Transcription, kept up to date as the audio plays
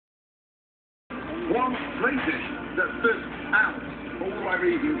One great dish that stood out for all the right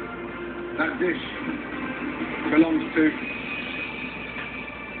reasons. That dish belongs to...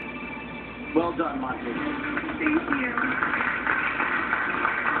 Well done, Michael. Thank you.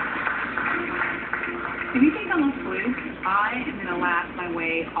 If you think I'm a fluke, I am going to laugh my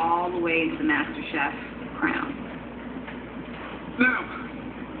way all the way into the Masterchef crown. Now,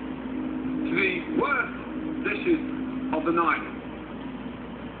 to the worst dishes of the night.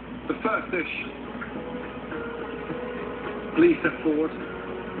 The first dish. Please step forward.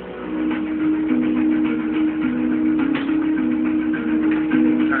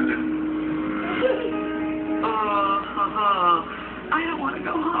 I don't want to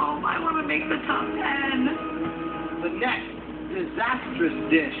go home. I want to make the top 10. The next disastrous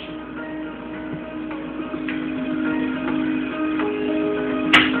dish.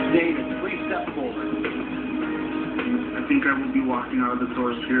 David, please step forward. I think I will be walking out of the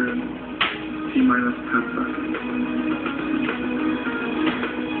doors here in T-minus 10 seconds.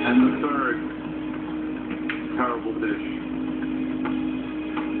 And the third terrible dish.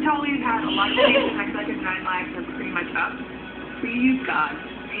 Totally had a lot of days. The next like 9 lives are pretty much up. Please, God,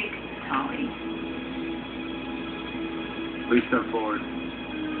 make Tolly. Please step forward.